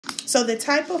So the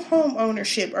type of home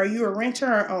ownership, are you a renter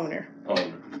or owner?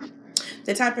 Owner.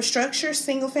 The type of structure,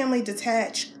 single family,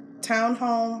 detached,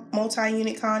 townhome,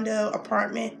 multi-unit condo,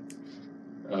 apartment?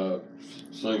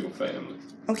 Single family.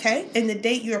 Okay. And the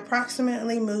date you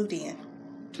approximately moved in?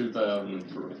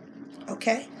 2003.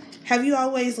 Okay. Have you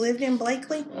always lived in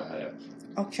Bleckley? I have.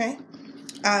 Okay.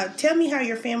 Tell me how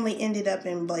your family ended up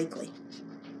in Bleckley.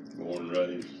 Born and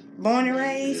raised. Born and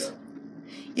raised? Yeah.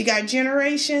 You got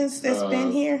generations that's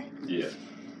been here? Yeah.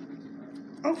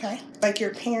 Okay. Like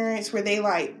your parents, were they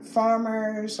like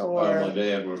farmers or? My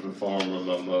dad was a farmer,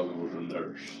 my mother was a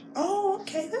nurse. Oh,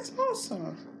 okay. That's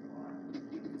awesome.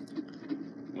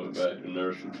 Went back to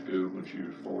nursing school when she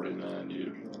was 49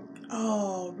 years old.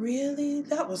 Oh, really?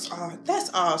 That's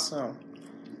awesome.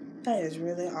 That is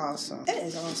really awesome. That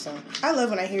is awesome. I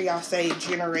love when I hear y'all say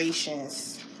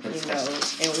generations, in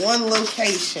one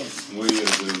location. We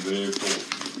have been very fortunate.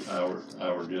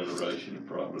 Our generation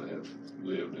probably have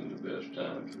lived in the best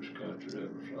times this country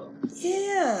ever saw.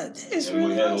 Yeah, that is and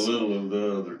really awesome. And we had a little of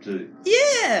the other too.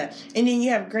 Yeah. And then you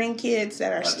have grandkids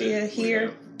that are still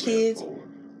here. Kids.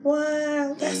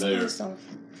 Wow, that's awesome.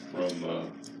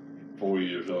 From 4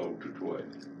 years old to 12.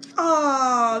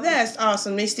 Oh, that's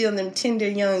awesome. They still in them tender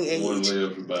young age. One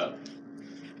lives about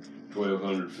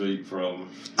 1,200 feet from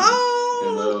us. Oh.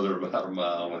 And the other about a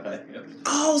mile and a half.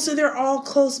 Oh, so they're all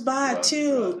close by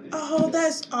too. Right. Oh,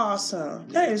 that's awesome.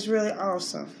 That is really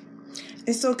awesome.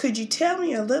 And so could you tell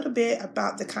me a little bit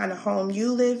about the kind of home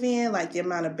you live in, like the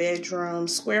amount of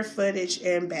bedrooms, square footage,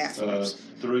 and bathrooms?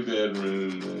 3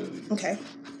 bedroom and okay.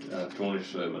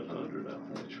 2,700, I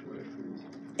think, square feet.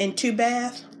 And 2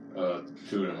 bath?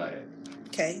 2.5.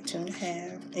 Okay,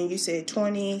 2.5. And you said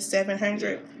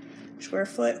 2,700 square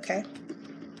foot. Okay.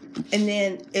 And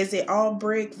then is it all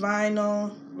brick,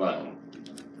 vinyl? Vinyl.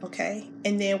 Okay.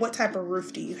 And then what type of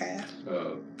roof do you have?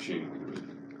 Shingle roof.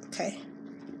 Okay.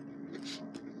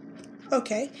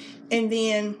 Okay. And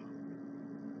then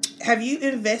have you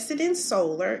invested in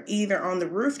solar either on the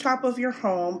rooftop of your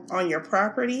home, on your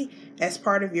property, as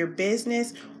part of your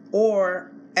business,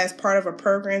 or as part of a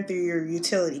program through your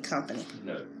utility company?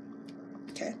 No.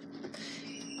 Okay.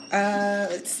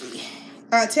 Let's see.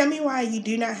 Tell me why you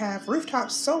do not have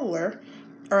rooftop solar,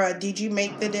 or did you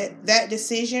make that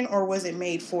decision, or was it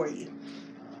made for you?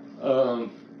 The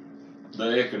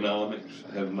economics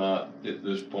have not, at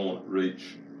this point,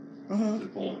 reached the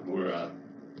point where I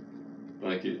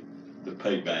think the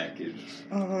payback is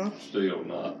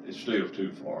it's still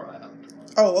too far out.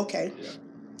 Oh, okay. Yeah.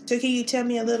 So can you tell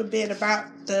me a little bit about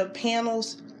the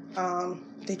panels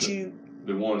that you...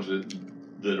 The ones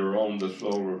that are on the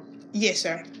solar? Yes,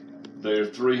 sir. They're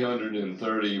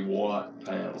 330 watt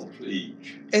panels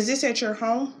each. Is this at your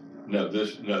home? No,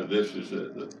 this is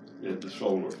at the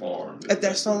solar farm. At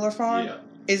the solar farm? Yeah.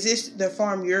 Is this the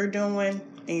farm you're doing?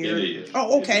 It is.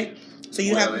 Oh, okay. So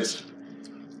you have...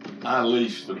 I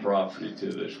lease the property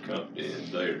to this company, and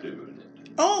they're doing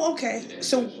it. Oh, okay. And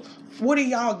so what are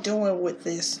y'all doing with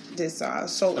this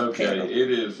solar panel? Okay, it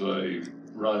is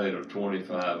right at a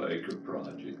 25-acre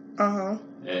project. Uh-huh.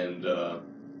 And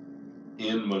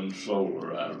Inman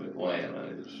Solar out of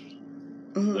Atlanta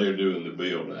they're doing the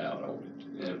build out on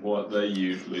it. And what they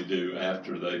usually do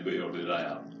after they build it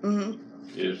out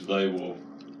is they will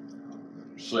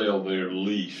sell their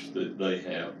lease that they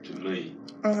have to me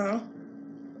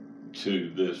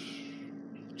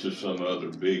to some other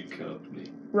big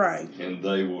company. Right. And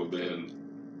they will then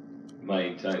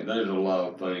maintain. There's a lot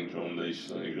of things on these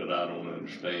things that I don't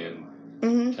understand.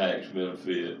 Tax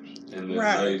benefits, and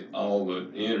then all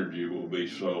the energy will be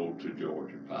sold to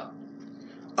Georgia Power.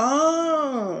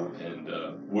 Oh. And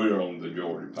we're on the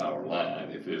Georgia Power line.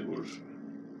 If it was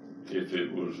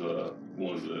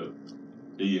one of the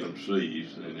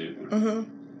EMCs, then it would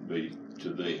be to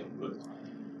them. But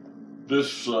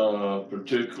this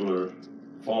particular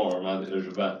farm, there's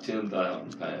about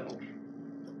 10,000 panels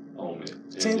on it.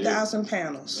 10,000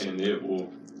 panels. And it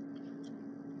will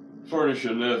furnish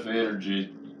enough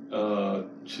energy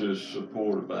to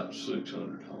support about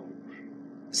 600 homes.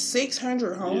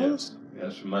 600 homes? Yeah,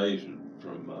 that's amazing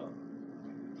from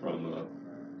the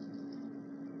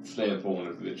standpoint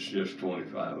of it's just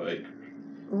 25 acres.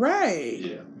 Right.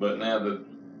 Yeah, but now the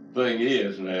thing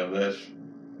is, that's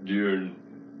during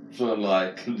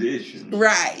sunlight conditions.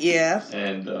 Right, yeah.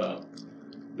 And the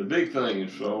big thing in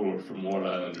solar, from what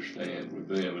I understand with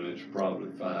them, and it's probably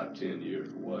 5-10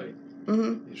 years away,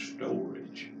 is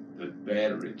storage, the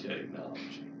battery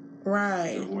technology.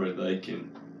 Right. So where they can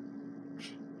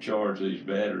charge these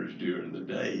batteries during the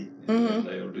day, and then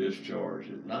they'll discharge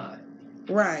at night.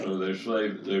 Right. So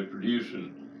they're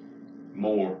producing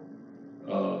more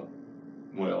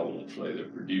well, I won't say they're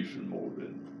producing more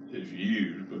than is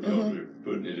used because they're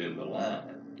putting it in the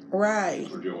line. Right.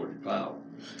 For Georgia Power.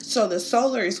 So the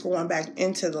solar is going back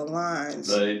into the lines.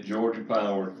 Georgia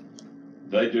Power,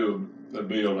 they do a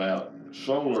build out.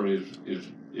 Solar is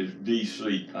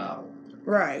DC power.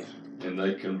 Right. And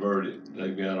they convert it.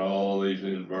 They've got all these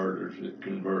inverters that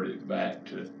convert it back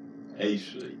to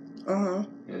AC. And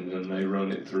then they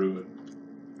run it through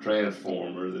a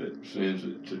transformer that sends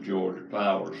it to Georgia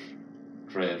Power's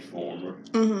transformer.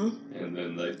 And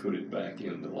then they put it back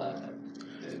in the line.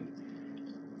 And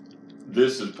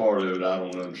this is part of it I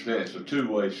don't understand. It's a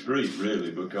two-way street,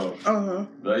 really, because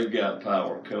they've got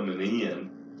power coming in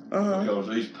because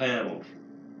these panels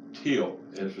tilt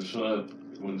as the sun.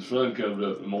 When the sun comes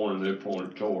up in the morning, they're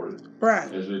pointed toward it.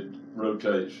 Right. As it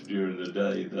rotates during the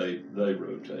day, they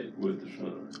rotate with the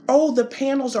sun. Oh, the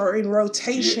panels are in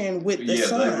rotation with the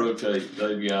sun. Yeah, they rotate.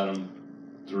 They've got them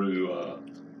through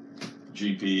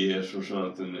GPS or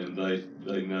something, and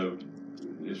they know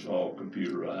it's all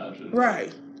computerized.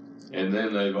 Right. And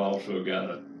then they've also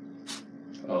got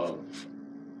a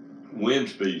wind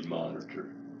speed monitor.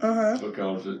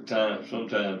 Because at times,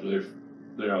 sometimes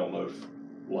they're almost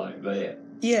like that.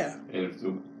 Yeah. And if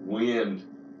the wind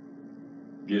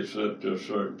gets up to a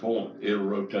certain point, it'll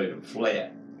rotate them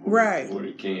flat. Where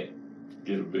it can't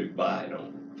get a big bite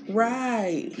on them.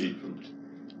 Right. Keep them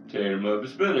tearing them up.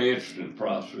 It's been an interesting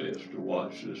process to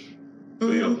watch this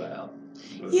build out.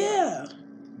 But,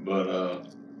 But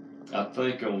I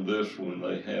think on this one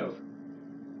they have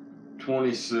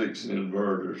 26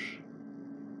 inverters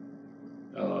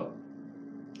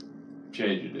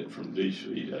changing it from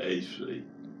DC to AC.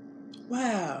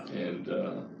 Wow. And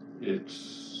it's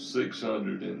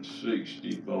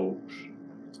 660 volts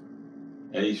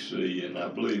AC, and I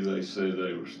believe they said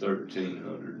there was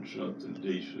 1,300 and something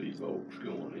DC volts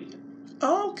going in.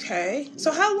 Okay.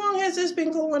 So how long has this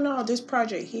been going on, this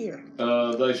project here?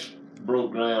 They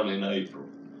broke ground in April.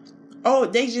 Oh,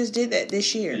 they just did that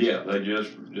this year? Yeah, they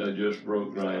just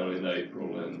broke ground in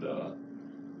April, and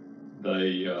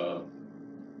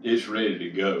it's ready to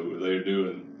go. They're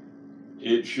doing.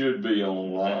 It should be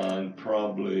online,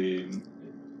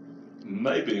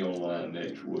 maybe online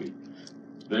next week.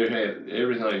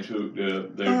 Everything's hooked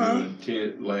up. They're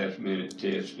doing last minute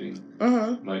testing,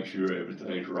 make sure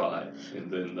everything's right,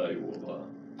 and then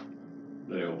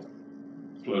they'll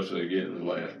plus they're getting the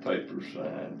last paper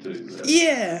signed too.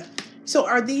 Yeah. So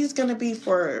are these going to be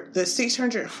for the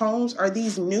 600 homes? Are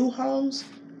these new homes?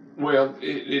 Well,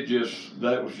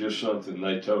 that was just something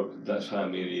they told. That's how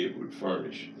many it would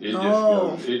furnish. It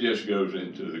just goes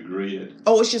into the grid.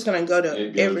 Oh, it's just going to go to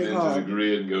every home. It goes into the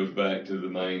grid, goes back to the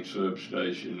main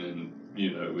substation, and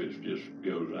it just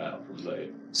goes out from there.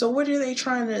 So what are they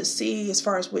trying to see as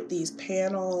far as with these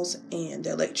panels and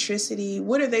the electricity?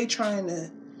 What are they trying to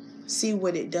see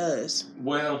what it does?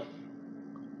 Well,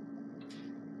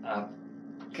 I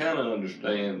kind of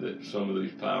understand that some of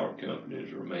these power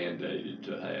companies are mandated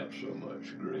to have so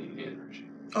much green energy.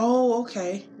 Oh,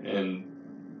 okay. And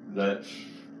that's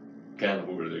kind of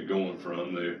where they're going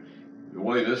from. The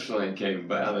way this thing came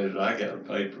about is I got a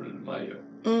paper in the mail.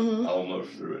 I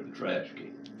almost threw it in the trash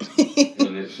can.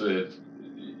 And it said,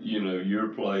 your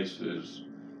place is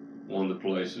one of the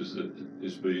places that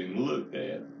is being looked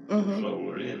at for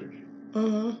solar energy.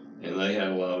 And they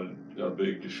had a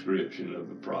big description of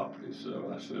the property.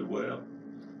 So I said, well,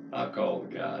 I'll call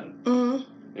the guy.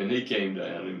 And he came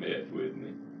down and met with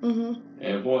me.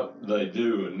 And what they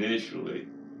do initially,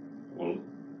 well,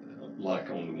 like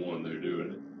on the one they're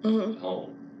doing at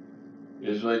home,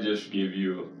 is they just give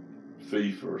you a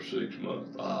fee for a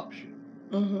 6-month option.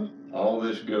 All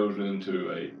this goes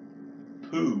into a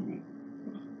pool,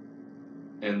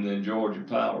 and then Georgia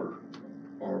Power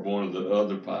or one of the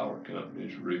other power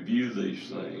companies review these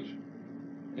things,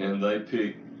 and they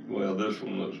pick, well, this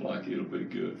one looks like it'll be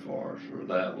good for us, or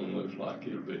that one looks like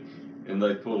it'll be, and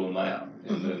they pull them out.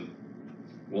 And then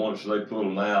once they pull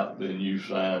them out, then you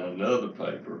sign another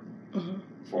paper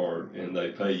for it, and they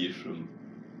pay you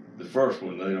the first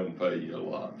one, they don't pay you a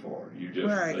lot for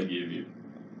it. They give you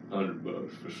 $100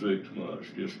 for 6 months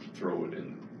just to throw it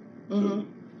in the pool.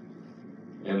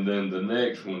 And then the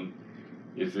next one,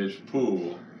 if it's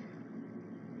pool,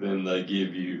 then they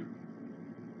give you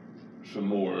some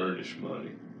more earnest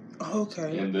money.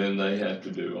 Okay. And then they have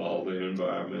to do all the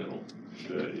environmental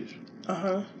studies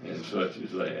and such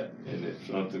as that. And if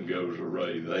something goes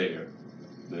awry there,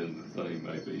 then the thing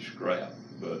may be scrapped.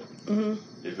 But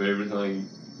if everything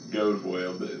goes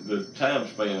well, the time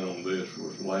span on this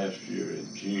was last year in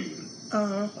June.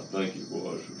 I think it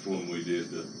was when we did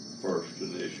the first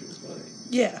initial thing.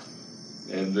 Yeah.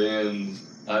 And then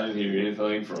I didn't hear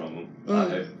anything from them. I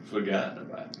had forgotten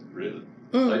about it, really.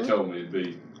 They told me it'd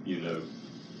be,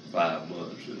 5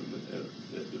 months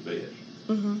at the best.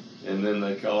 And then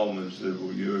they called me and said,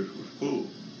 well, yours was full.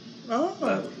 Oh.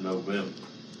 That was November.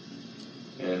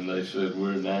 And they said,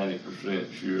 we're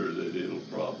 90% sure that it'll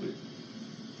probably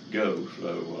go.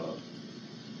 So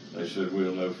they said,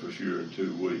 we'll know for sure in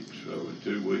 2 weeks. So in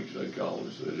 2 weeks, they called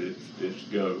and said, it's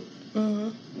go.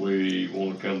 We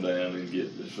want to come down and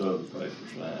get this other paper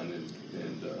signed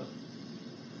and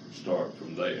start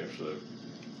from there. So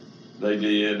they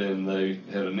did, and they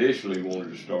had initially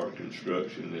wanted to start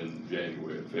construction in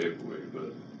January and February,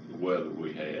 but the weather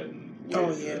we had and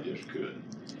they just couldn't.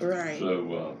 Right.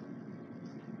 So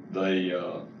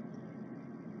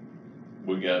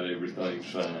we got everything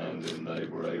signed, and they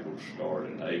were able to start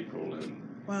in April, and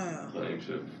things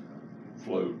have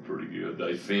flowed pretty good.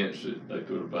 They fenced it. They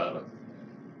put about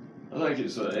I think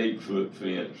it's an 8-foot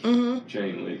fence,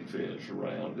 chain link fence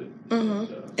around it.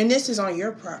 And this is on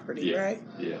your property, right?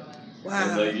 Yeah.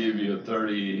 Wow. And they give you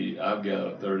I've got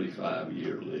a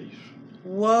 35-year lease.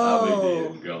 Whoa. I'll be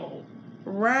dead and gone.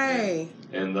 Right.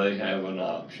 And they have an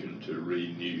option to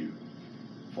renew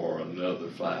for another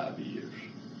 5 years.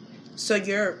 So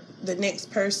the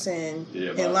next person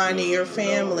in line in your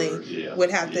family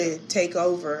would have to take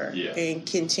over and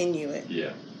continue it.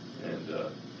 Yeah.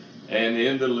 And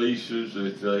in the leases,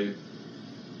 if they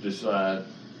decide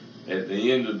at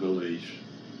the end of the lease,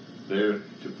 they're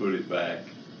to put it back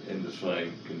in the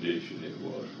same condition it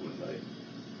was when they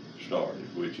started,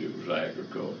 which it was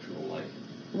agricultural land.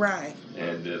 Right.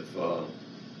 And if,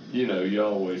 you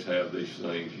always have these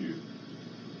things you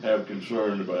have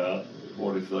concern about.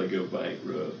 What if they go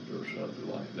bankrupt or something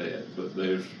like that? But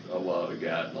there's a lot of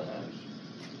guidelines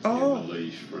in the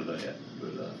lease for that.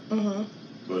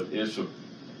 But it's a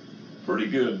pretty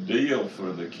good deal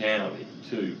for the county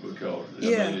too, because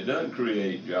it doesn't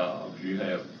create jobs. You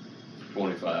have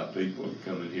 25 people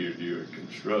coming here during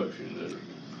construction that are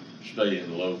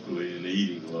staying locally and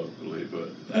eating locally,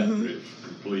 but after it's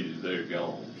completed, they're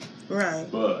gone. Right.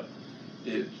 But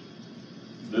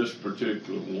this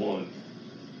particular one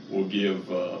will give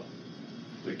the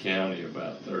county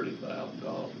about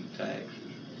 $30,000 in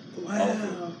taxes. Wow. Off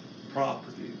of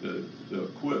property. The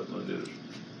equipment is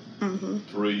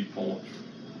 $3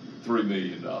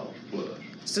 million plus.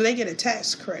 So they get a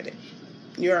tax credit.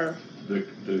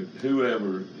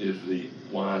 Whoever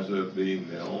winds up being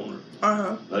the owner,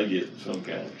 they get some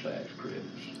kind of tax credits.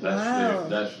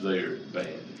 That's their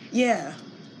advantage. Yeah.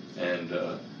 And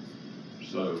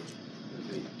so let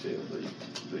me tell these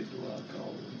people I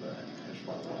call them back. That's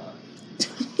my wife.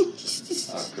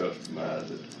 I customize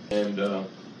it. And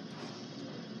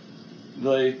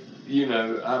they,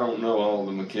 I don't know all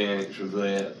the mechanics of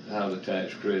that, how the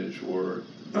tax credits work.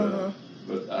 But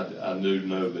I do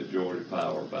know that Georgia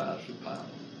Power buys the power.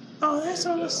 Oh, that's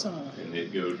awesome. And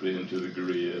it goes into the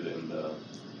grid, and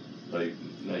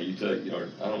now you take your,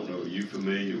 I don't know, are you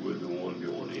familiar with the one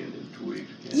going in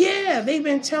Twiggs County? Yeah, they've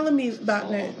been telling me about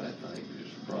that. That thing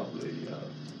is probably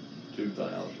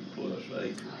 2,000 plus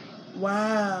acres.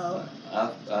 Wow.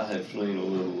 I have seen a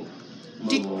little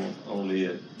on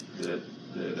it that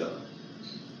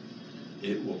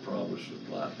it will probably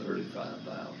supply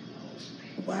 35,000.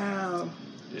 Wow.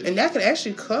 And that could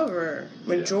actually cover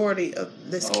majority of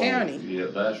this county. Yeah,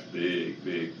 that's big.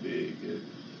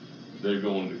 They're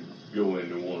going to go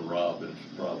into one Robbins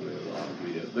probably a lot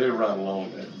of it. They're right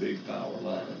along that big power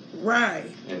line.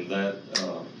 Right. And that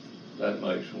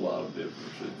makes a lot of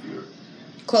difference if you're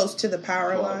close to the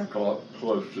power line?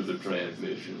 Close to the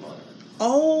transmission line.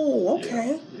 Oh,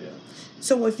 okay. Yeah.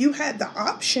 So if you had the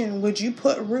option, would you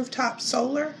put rooftop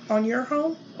solar on your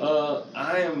home?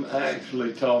 I am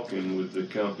actually talking with the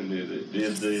company that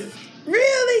did this.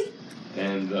 Really?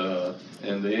 And the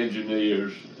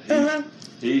engineers,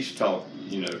 he's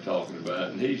talking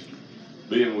about it,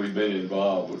 and we've been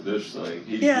involved with this thing,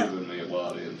 he's given me a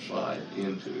lot of insight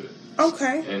into it.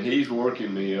 Okay. And he's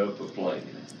working me up a plan.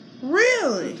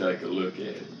 Really? To take a look at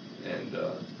it. And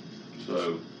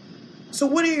So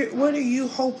what are you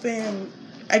hoping?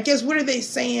 I guess what are they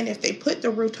saying if they put the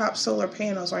rooftop solar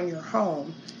panels on your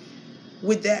home?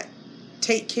 Would that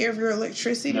take care of your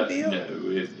electricity bill? No.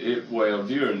 Well,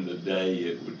 during the day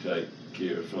it would take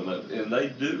care of some of that, and they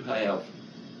do have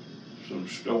some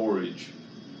storage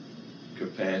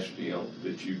capacity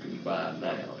that you can buy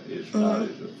now. It's not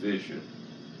as efficient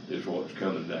as what's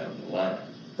coming down the line.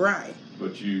 Right.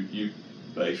 But you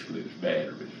basically it's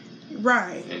batteries.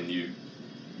 Right. And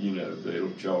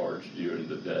they'll charge during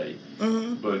the day.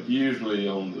 But usually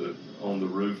on the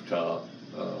rooftop,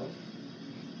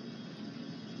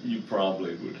 you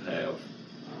probably would have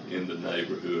in the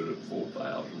neighborhood of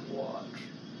 4,000 watts.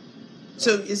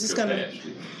 So is this going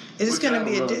to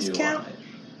be a discount?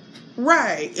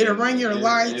 Right. It'll run your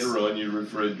lights. It'll run your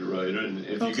refrigerator, and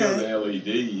if you go to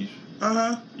LEDs,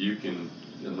 you can,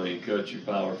 cut your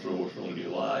power source on your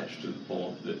lights to the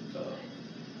point that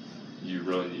you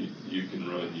can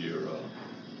run your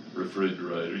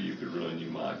refrigerator, you can run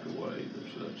your microwave and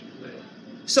such as that.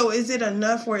 So is it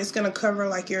enough where it's going to cover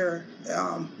like your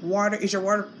water? Is your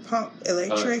water pump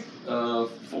electric?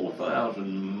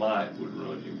 4,000 might would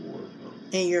run your water pump.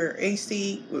 And your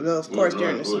AC, well, of course,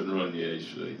 wouldn't run your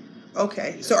AC.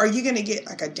 Okay, so are you going to get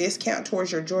like a discount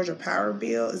towards your Georgia power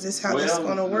bill? Is this how this is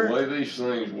going to work? The way these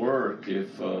things work,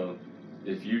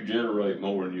 if you generate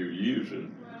more than you're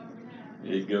using,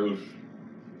 it goes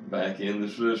back in the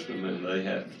system, and they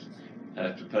have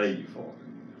to pay you for it.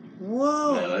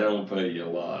 Whoa! Now they don't pay you a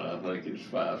lot. I think it's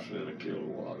 5 cents a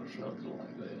kilowatt or something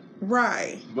like that.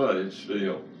 Right. But it's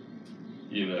still,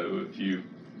 if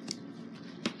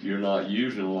you're not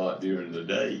using a lot during the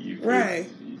day, you could, right.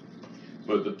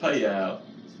 But the payout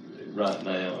right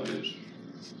now is,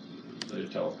 they're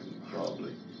talking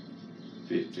probably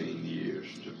 15 years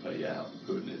to pay out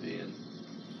putting it in.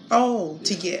 Oh,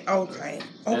 to get, okay.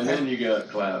 And then you got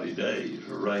cloudy days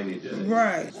or rainy days.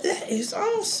 Right. That is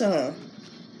awesome.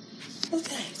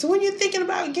 Okay. So when you're thinking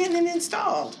about getting it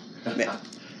installed?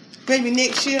 Maybe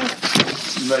next year?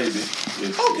 Maybe.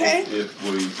 If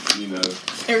we,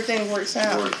 everything works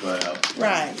out.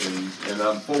 Right. And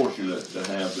I'm fortunate to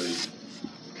have the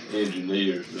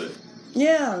engineers that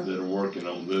are working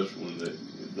on this one, that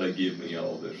they give me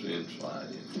all this insight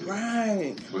into.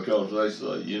 Right. Because they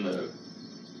say,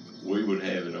 we would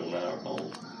have it on our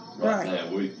home right now.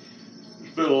 There's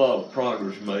been a lot of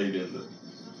progress made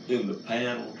in the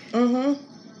panels. Mm-hmm.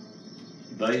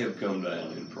 They have come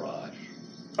down in price.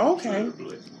 Okay.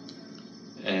 Considerably.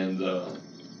 And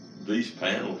these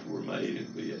panels were made in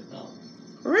Vietnam.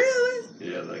 Really?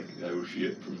 Yeah, they were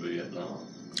shipped from Vietnam.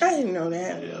 I didn't know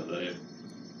that. Yeah,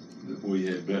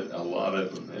 a lot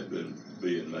of them have been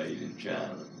being made in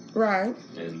China. Right.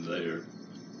 And they're,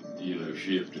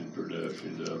 shifting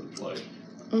production to other places.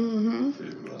 Mm-hmm.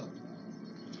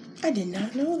 I did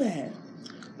not know that.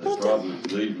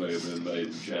 These may have been made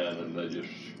in China, and they just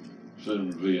sent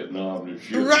them to Vietnam and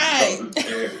shipped them to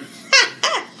there.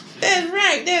 That's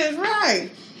right. That is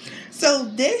right. So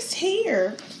this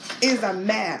here is a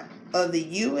map of the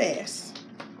U.S.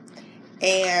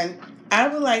 And I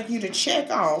would like you to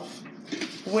check off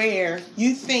where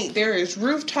you think there is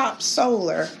rooftop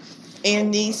solar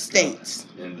in these states.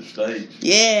 In the states?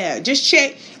 Yeah. Just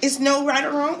check. It's no right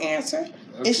or wrong answer.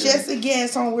 Okay. It's just a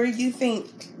guess on where you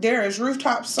think there is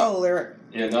rooftop solar.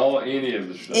 In any of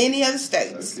the states? Any of the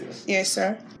states. Okay. Yes,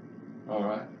 sir. All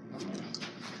right.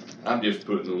 I'm just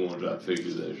putting the ones I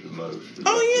figured there's the most.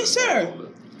 Oh, yes, sir.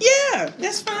 Yeah,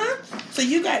 that's fine. So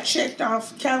you got checked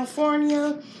off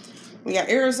California. We got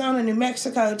Arizona, New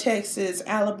Mexico, Texas,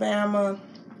 Alabama,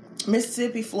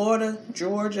 Mississippi, Florida,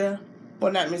 Georgia.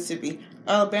 Well, not Mississippi.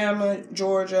 Alabama,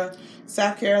 Georgia,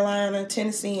 South Carolina,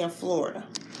 Tennessee, and Florida.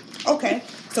 Okay.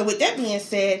 So with that being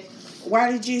said,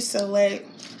 why did you select,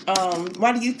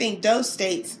 why do you think those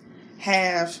states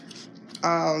have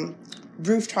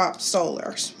rooftop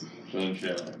solars?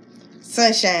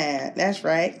 Sunshine, that's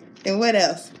right. And what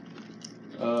else?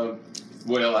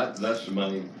 Well, that's the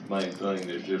main thing.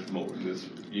 There's just more.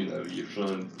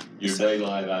 Your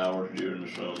daylight hours during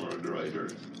the summer are greater.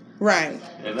 Right.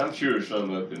 And I'm sure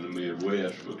some up in the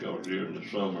Midwest, because during the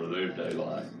summer their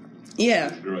daylight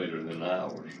is greater than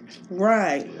ours.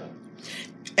 Right. Yeah.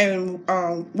 And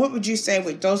what would you say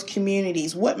with those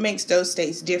communities? What makes those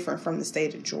states different from the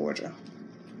state of Georgia?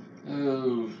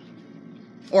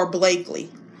 Or Bleckley,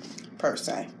 per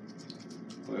se.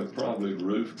 Well, probably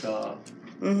rooftop.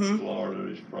 Mm-hmm. Florida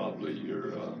is probably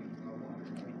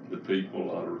the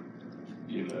people are,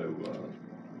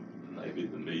 maybe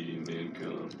the medium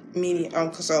income.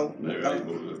 So they're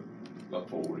able to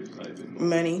afford it, maybe more.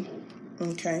 Money.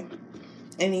 Okay.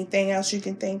 Anything else you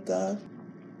can think of?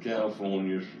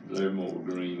 California's, they're more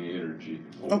green energy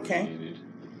oriented. Okay.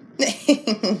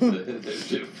 They're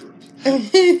different.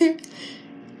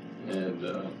 And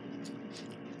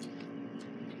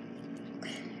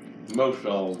most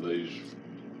all of these,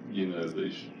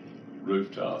 these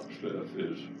rooftop stuff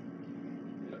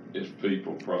is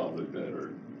people probably that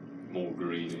are more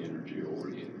green energy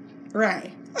oriented.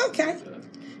 Right. Okay.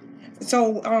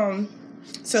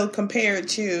 So compared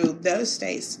to those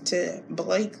states, to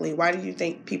Bleckley, why do you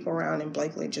think people around in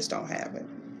Bleckley just don't have it?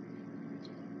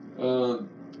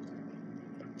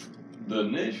 The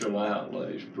initial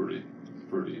outlay is pretty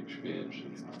pretty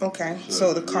expensive. Okay,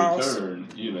 so the cost. Return,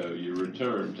 your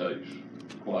return takes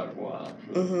quite a while.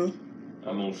 So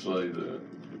I'm gonna say the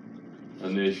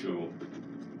initial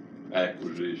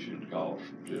acquisition cost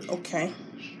just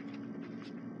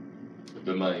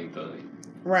the main thing.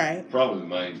 Right. Probably the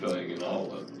main thing in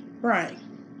all of it. Right.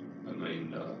 I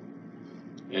mean,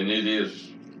 and it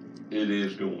is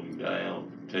going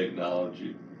down,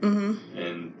 technology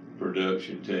and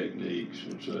production techniques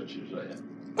and such as that.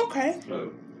 Okay.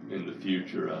 So in the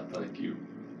future, I think you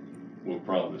will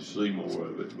probably see more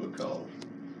of it because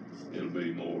it'll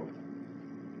be more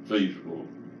feasible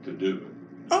to do it.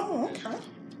 Oh, okay.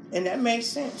 And that makes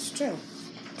sense too.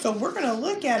 So we're going to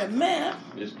look at a map.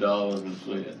 It's dollars and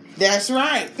cents. That's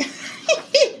right.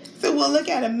 So we'll look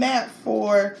at a map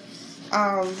for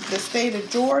the state of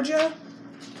Georgia.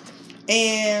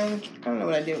 And I don't know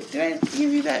what I did. Did I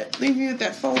leave you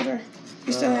that folder?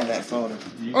 You still have that folder?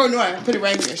 Oh, no, I put it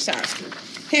right here. Sorry.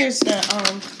 Here's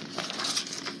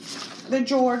the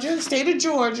Georgia, state of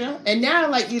Georgia. And now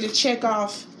I'd like you to check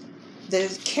off the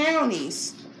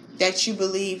counties that you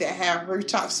believe that have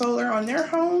rooftop solar on their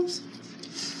homes.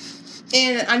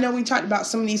 And I know we talked about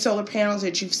some of these solar panels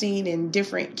that you've seen in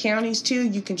different counties too.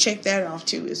 You can check that off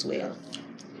too as well.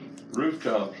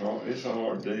 Rooftops, it's a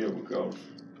hard deal because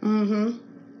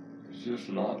it's just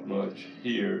not much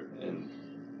here, and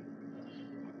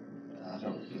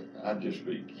I'd just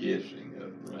be guessing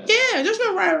around. Yeah, there's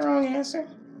no right or wrong answer.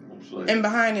 And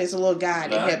behind is a little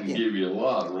guide to help you. I can give you a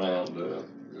lot around the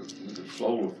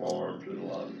solar farms and a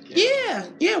lot of the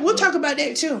counties. Yeah, we'll talk about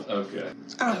that too. Okay.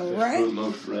 All right. Put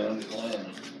most around Atlanta.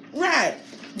 Right.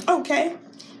 Okay.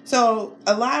 So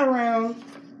a lot around,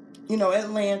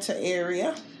 Atlanta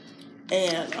area,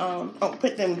 and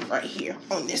put them right here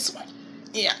on this one.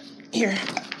 Yeah. Here,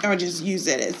 I'll just use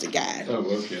that as the guide. Oh,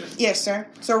 okay. Yes, sir.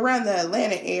 So around the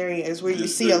Atlanta area is where you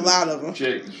see a lot of them.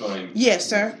 Check the same. Yes,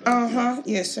 sir.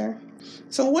 Yes, sir.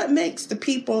 So what makes the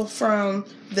people from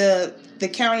the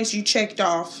counties you checked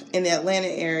off in the Atlanta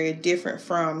area different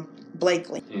from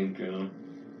Bleckley?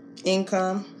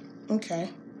 Income. Okay.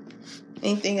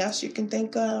 Anything else you can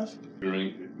think of?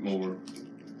 Green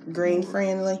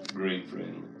friendly.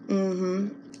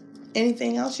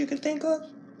 Anything else you can think of?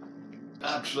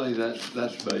 I'd say that's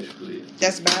basically it.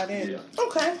 That's about it? Yeah.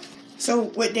 Okay. So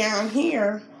with down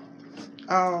here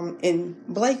in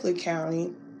Bleckley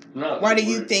County, why do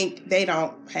you think they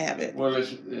don't have it? Well,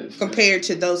 it's compared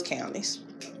to those counties?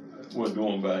 Well,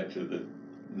 going back to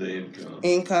the income.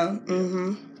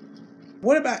 Income.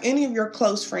 What about any of your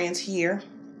close friends here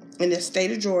in the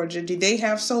state of Georgia? Do they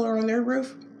have solar on their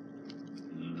roof?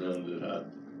 None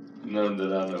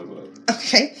that I know of.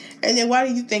 Okay. And then why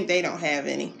do you think they don't have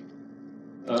any?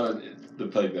 The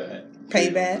payback.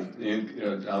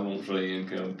 Payback? I won't say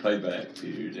income, payback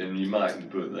period. And you might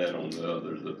put that on the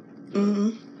other. The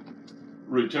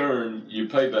return, your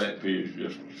payback period is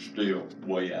just still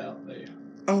way out there.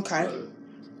 Okay. So,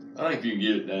 I think if you can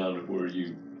get it down to where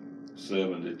you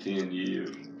 7 to 10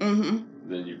 years,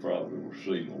 then you probably will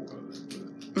see more of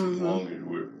it. But as long as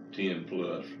we're 10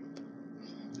 plus,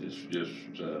 it's just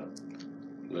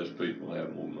less people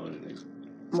have more money they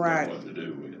know what to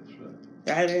do with. So.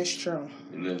 That is true.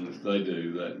 And then if they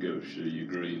do, that goes to your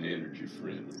green energy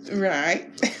friendly.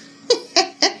 Right.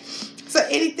 So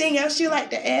anything else you'd like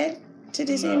to add to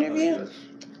this interview?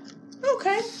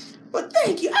 Okay. Well,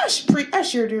 thank you. I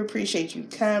sure do appreciate you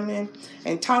coming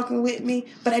and talking with me.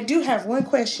 But I do have one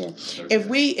question.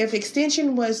 Okay. If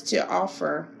Extension was to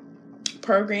offer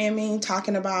programming,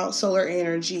 talking about solar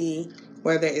energy,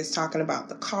 whether it's talking about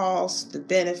the cost, the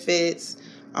benefits,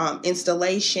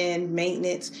 installation,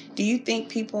 maintenance, do you think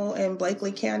people in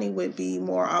Bleckley County would be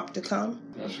more apt to come?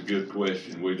 That's a good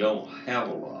question. We don't have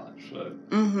a lot, so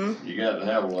you got to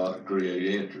have a lot to create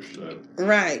interest. So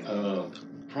right.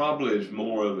 Probably as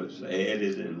more of it's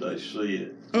added and they see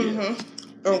it,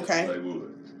 okay, they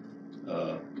would.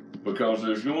 Because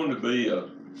there's going to be a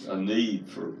need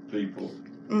for people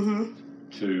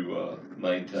to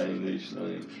maintain these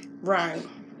things, right,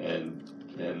 and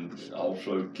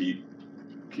also keep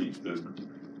the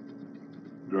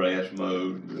grass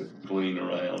mowed, clean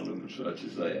around them, and such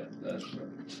as that. That's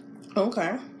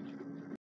okay.